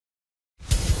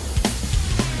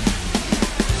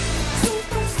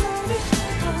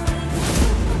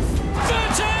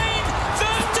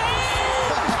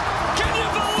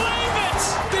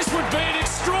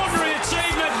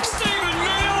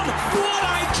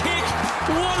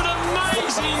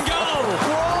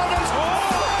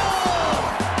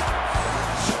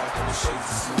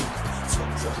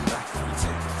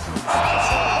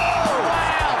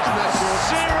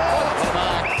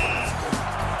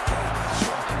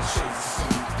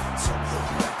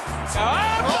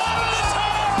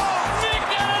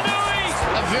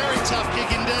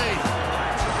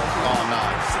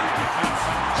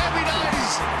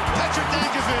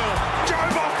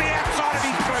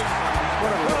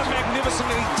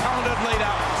magnificently talented leader.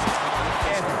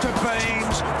 To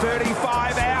Beams,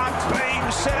 35 out.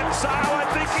 Beams set it sail. I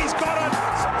think he's got it.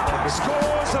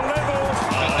 Scores a level.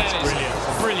 That is brilliant.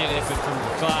 Brilliant effort from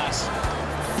Class.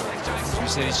 As we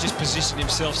said, he's just positioned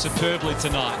himself superbly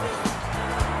tonight.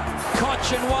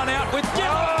 Cochin one out with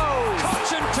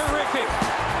Cochin terrific.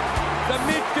 The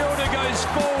midfielder goes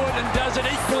forward and does it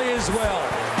equally as well.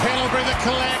 Pendlebury the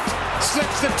collect,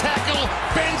 slips the tackle,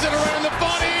 bends it around the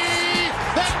body.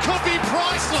 That could be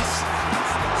priceless.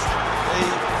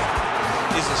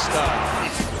 He is a star.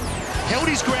 Held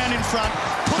his ground in front,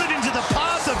 put it into the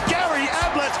path of Gary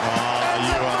Ablett, and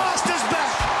the Master's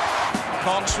back.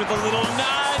 Cox with a little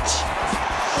nudge.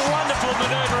 Wonderful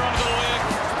manoeuvre onto the leg.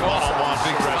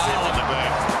 Big breath in the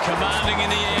back. Commanding in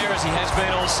the air as he has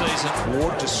been all season.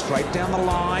 Ward just straight down the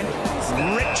line.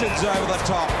 Richards over the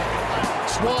top.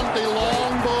 Swampy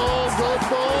long ball, good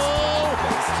ball.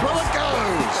 Well, it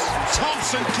goes.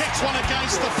 Thompson kicks one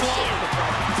against the flow.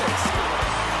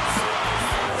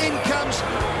 In comes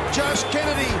Josh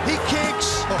Kennedy. He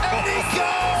kicks and he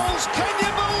goes. Can you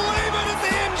believe it at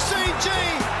the MCG?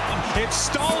 It's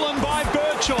stolen by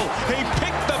Birchall. He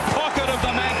picked the pocket of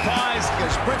the Magpies.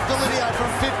 Goes Brett Delidio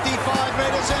from 55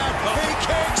 metres out. He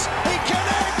kicks. He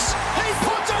connects. He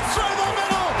puts it through the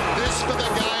middle. This for the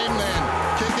game then.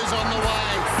 Kicker's on the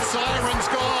way.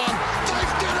 Siren's gone.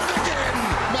 They've done it again.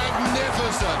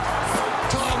 Magnificent.